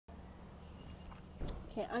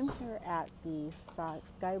Okay, I'm here at the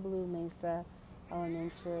SkyeBlue Mesa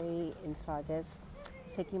Elementary in Saugus,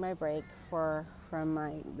 taking my break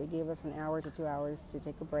they gave us an hour to 2 hours to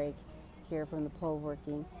take a break here from the poll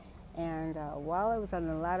working. And while I was on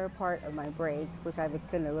the latter part of my break, which I've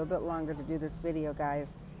extended a little bit longer to do this video, guys,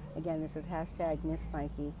 again, this is hashtag Miss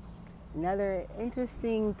Mikey. Another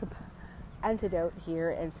interesting antidote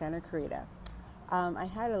here in Santa Clarita. I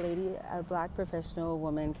had a black professional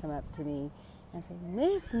woman come up to me and say,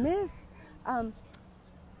 Miss, and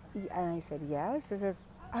I said, yes. She says,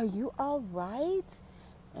 are you all right?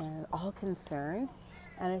 And all concerned.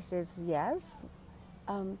 And I says, yes.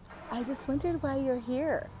 I just wondered why you're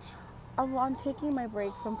here. Oh, well, I'm taking my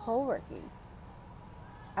break from poll working.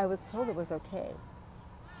 I was told it was okay.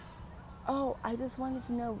 Oh, I just wanted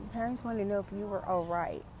to know, parents wanted to know if you were all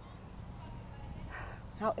right.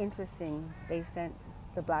 How interesting. They sent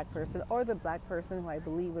the black person, or the black person who I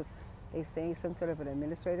believe was, they say, some sort of an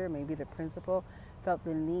administrator, maybe the principal, felt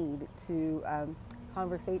the need to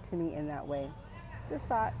conversate to me in that way.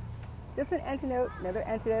 Just an antidote, another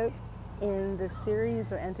antidote in the series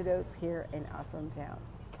of antidotes here in Awesome Town.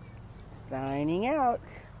 Signing out.